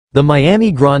The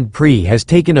Miami Grand Prix has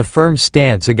taken a firm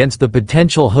stance against the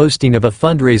potential hosting of a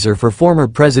fundraiser for former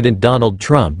President Donald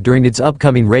Trump during its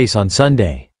upcoming race on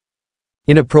Sunday.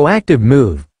 In a proactive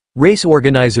move, race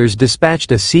organizers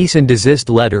dispatched a cease and desist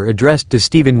letter addressed to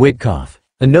Stephen Witkoff,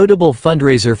 a notable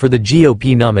fundraiser for the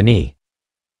GOP nominee.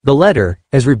 The letter,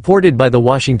 as reported by The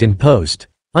Washington Post,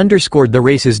 underscored the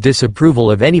race's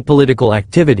disapproval of any political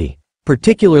activity,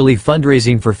 particularly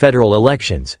fundraising for federal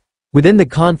elections, within the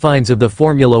confines of the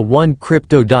Formula One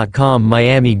Crypto.com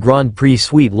Miami Grand Prix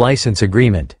suite license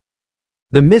agreement.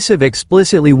 The missive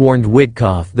explicitly warned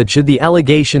Witkoff that should the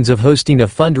allegations of hosting a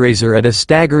fundraiser at a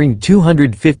staggering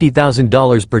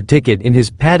 $250,000 per ticket in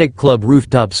his Paddock Club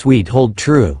rooftop suite hold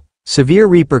true, severe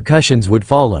repercussions would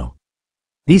follow.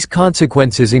 These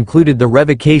consequences included the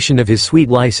revocation of his suite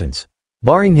license,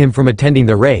 barring him from attending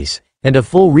the race, and a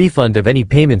full refund of any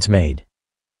payments made.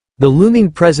 The looming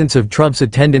presence of Trump's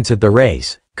attendance at the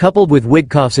race, coupled with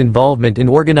Witkoff's involvement in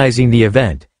organizing the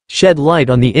event, shed light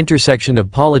on the intersection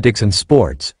of politics and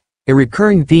sports, a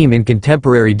recurring theme in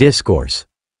contemporary discourse.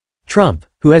 Trump,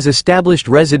 who has established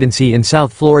residency in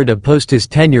South Florida post his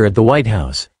tenure at the White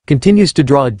House, continues to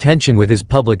draw attention with his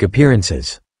public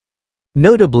appearances.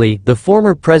 Notably, the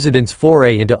former president's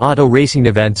foray into auto racing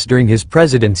events during his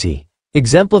presidency,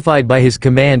 exemplified by his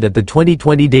command at the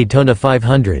 2020 Daytona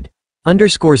 500,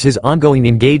 underscores his ongoing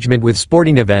engagement with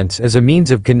sporting events as a means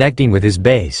of connecting with his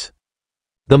base.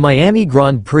 The Miami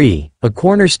Grand Prix, a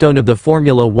cornerstone of the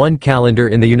Formula One calendar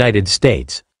in the United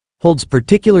States, holds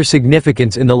particular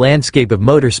significance in the landscape of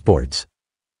motorsports.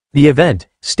 The event,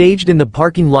 staged in the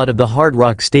parking lot of the Hard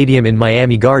Rock Stadium in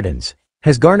Miami Gardens,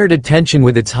 has garnered attention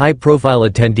with its high-profile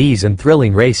attendees and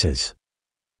thrilling races.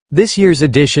 This year's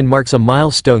edition marks a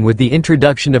milestone with the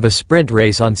introduction of a sprint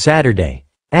race on Saturday,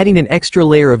 adding an extra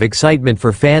layer of excitement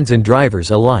for fans and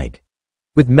drivers alike.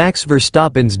 With Max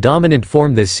Verstappen's dominant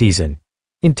form this season,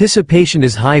 anticipation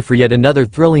is high for yet another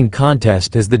thrilling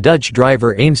contest as the Dutch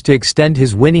driver aims to extend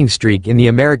his winning streak in the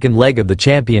American leg of the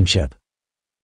championship.